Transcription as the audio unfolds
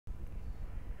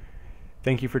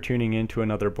Thank you for tuning in to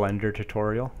another Blender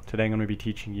tutorial. Today I'm going to be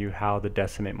teaching you how the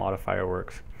Decimate modifier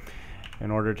works. In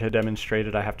order to demonstrate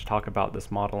it, I have to talk about this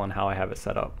model and how I have it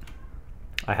set up.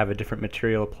 I have a different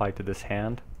material applied to this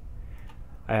hand.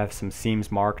 I have some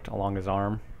seams marked along his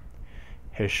arm.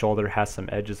 His shoulder has some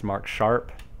edges marked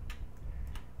sharp.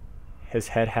 His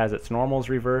head has its normals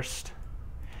reversed.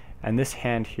 And this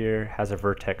hand here has a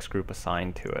vertex group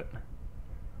assigned to it.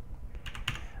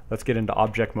 Let's get into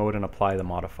object mode and apply the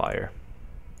modifier.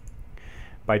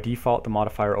 By default, the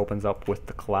modifier opens up with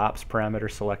the collapse parameter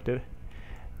selected.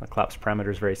 The collapse parameter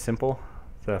is very simple.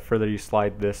 The further you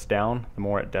slide this down, the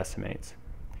more it decimates.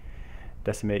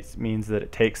 Decimates means that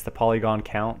it takes the polygon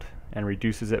count and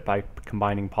reduces it by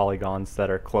combining polygons that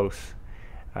are close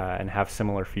and have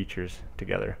similar features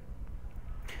together.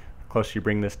 The closer you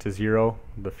bring this to 0,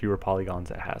 the fewer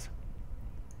polygons it has.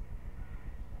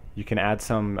 You can add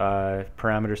some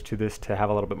parameters to this to have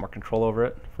a little bit more control over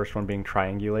it. First one being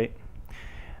triangulate.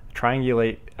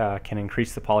 Triangulate can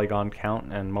increase the polygon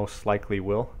count, and most likely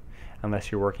will, unless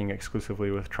you're working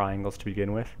exclusively with triangles to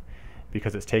begin with,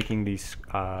 because it's taking these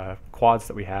quads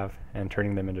that we have and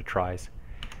turning them into tris.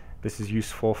 This is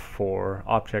useful for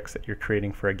objects that you're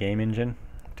creating for a game engine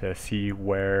to see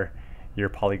where your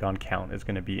polygon count is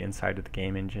going to be inside of the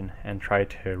game engine and try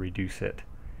to reduce it.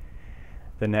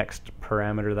 The next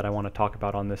parameter that I want to talk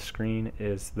about on this screen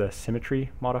is the Symmetry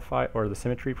modifier, or the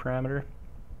Symmetry parameter.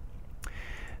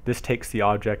 This takes the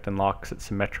object and locks it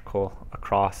symmetrical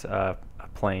across a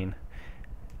plane.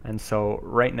 And so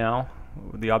right now,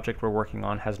 the object we're working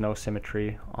on has no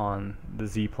symmetry on the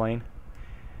Z plane,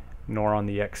 nor on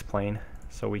the X plane.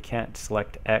 So we can't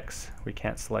select X, we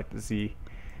can't select Z,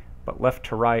 but left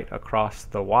to right across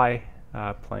the Y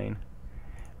plane,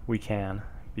 we can,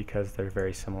 because they're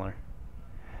very similar.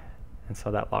 And so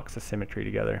that locks the symmetry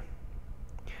together.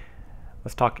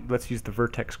 Let's use the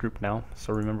vertex group now.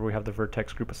 So remember, we have the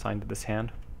vertex group assigned to this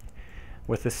hand.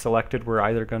 With this selected, we're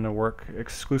either going to work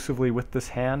exclusively with this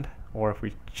hand, or if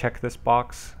we check this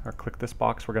box or click this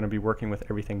box, we're going to be working with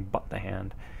everything but the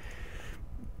hand.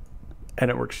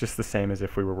 And it works just the same as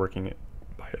if we were working it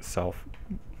by itself.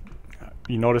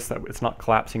 You notice that it's not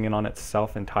collapsing in on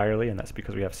itself entirely, and that's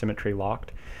because we have symmetry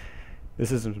locked.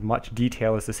 This is as much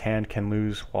detail as this hand can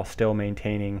lose while still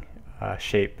maintaining a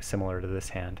shape similar to this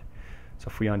hand. So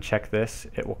if we uncheck this,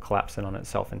 it will collapse in on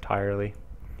itself entirely,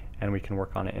 and we can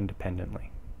work on it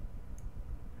independently.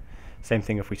 Same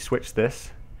thing if we switch this.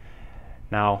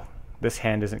 Now this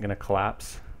hand isn't going to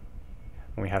collapse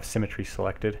when we have symmetry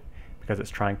selected, because it's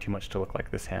trying too much to look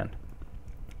like this hand.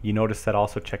 You notice that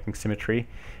also checking symmetry,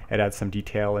 it adds some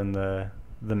detail in the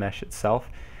mesh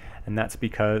itself, and that's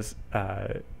because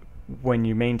when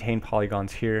you maintain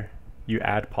polygons here, you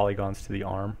add polygons to the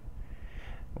arm,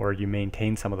 or you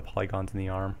maintain some of the polygons in the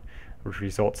arm, which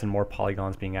results in more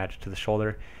polygons being added to the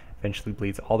shoulder, eventually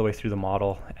bleeds all the way through the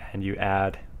model, and you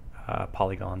add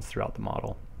polygons throughout the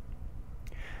model.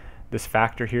 This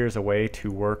factor here is a way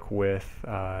to work with,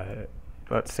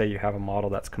 let's say you have a model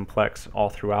that's complex all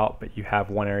throughout, but you have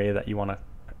one area that you want to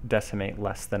decimate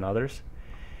less than others.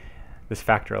 This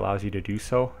factor allows you to do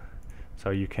so.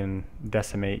 So you can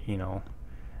decimate,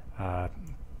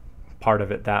 part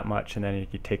of it that much, and then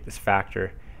if you take this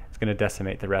factor, it's going to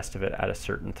decimate the rest of it at a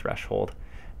certain threshold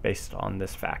based on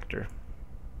this factor.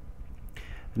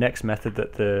 The next method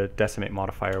that the Decimate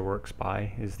modifier works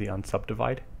by is the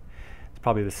Unsubdivide. It's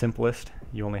probably the simplest.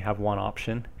 You only have one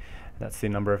option. That's the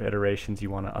number of iterations you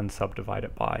want to unsubdivide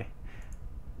it by.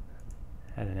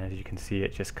 And then, as you can see,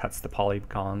 it just cuts the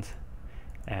polygons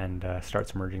and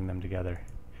starts merging them together.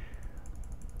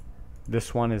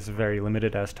 This one is very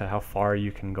limited as to how far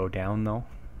you can go down, though.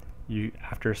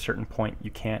 After a certain point, you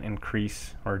can't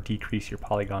increase or decrease your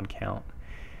polygon count.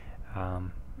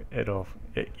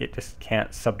 It just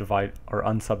can't subdivide or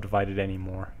unsubdivide it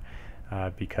anymore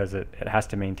because it has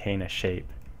to maintain a shape.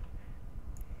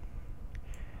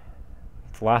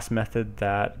 The last method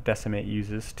that Decimate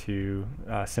uses to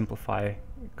simplify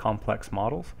complex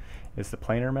models is the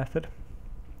planar method.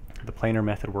 The planar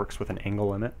method works with an angle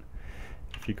limit.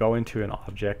 If you go into an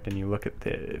object and you look at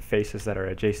the faces that are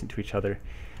adjacent to each other,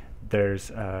 there's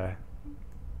an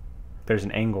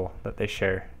angle that they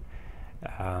share.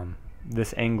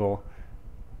 This angle,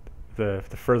 the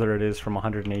further it is from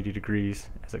 180 degrees,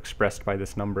 as expressed by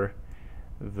this number,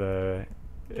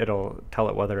 it'll tell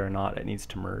it whether or not it needs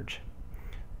to merge.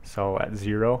 So at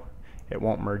 0, it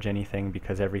won't merge anything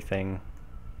because everything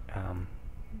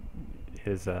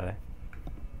is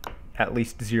at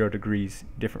least 0 degrees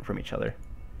different from each other.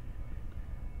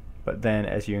 But then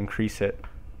as you increase it,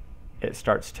 it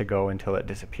starts to go until it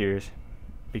disappears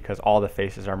because all the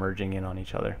faces are merging in on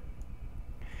each other.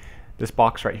 This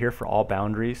box right here for all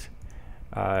boundaries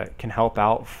can help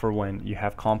out for when you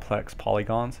have complex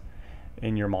polygons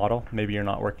in your model. Maybe you're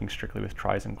not working strictly with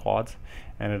tris and quads,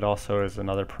 and it also is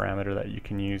another parameter that you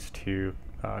can use to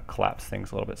collapse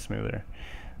things a little bit smoother.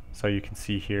 So you can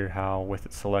see here how with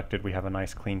it selected we have a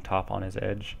nice clean top on his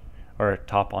edge, or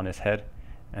top on his head,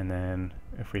 and then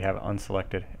if we have it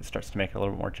unselected it starts to make it a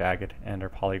little bit more jagged, and our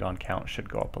polygon count should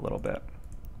go up a little bit.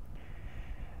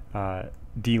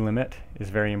 Delimit is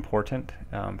very important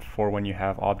for when you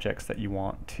have objects that you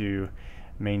want to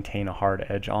maintain a hard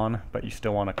edge on, but you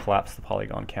still want to collapse the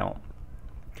polygon count.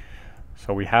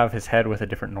 So we have his head with a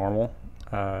different normal,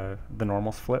 the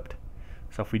normals flipped.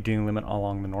 So if we delimit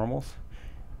along the normals,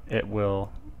 it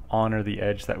will honor the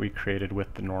edge that we created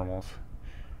with the normals.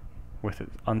 With it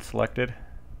unselected,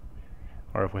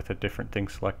 or with a different thing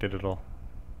selected, it'll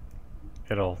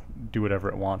do whatever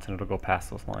it wants and it'll go past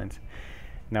those lines.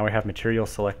 Now we have material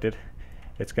selected.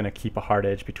 It's going to keep a hard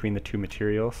edge between the two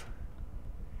materials.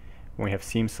 When we have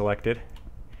seam selected,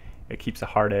 it keeps a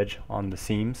hard edge on the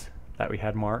seams that we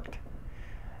had marked,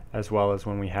 as well as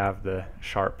when we have the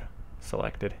sharp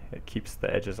selected, it keeps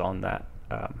the edges on that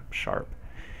sharp.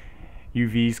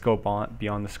 UVs go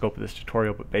beyond the scope of this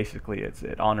tutorial, but basically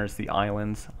it honors the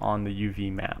islands on the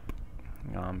UV map,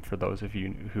 for those of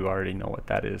you who already know what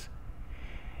that is.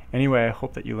 Anyway, I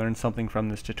hope that you learned something from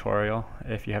this tutorial.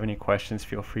 If you have any questions,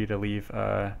 feel free to leave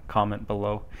a comment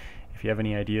below. If you have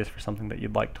any ideas for something that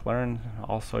you'd like to learn,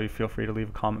 also feel free to leave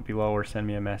a comment below or send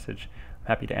me a message. I'm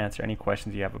happy to answer any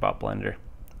questions you have about Blender.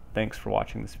 Thanks for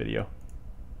watching this video.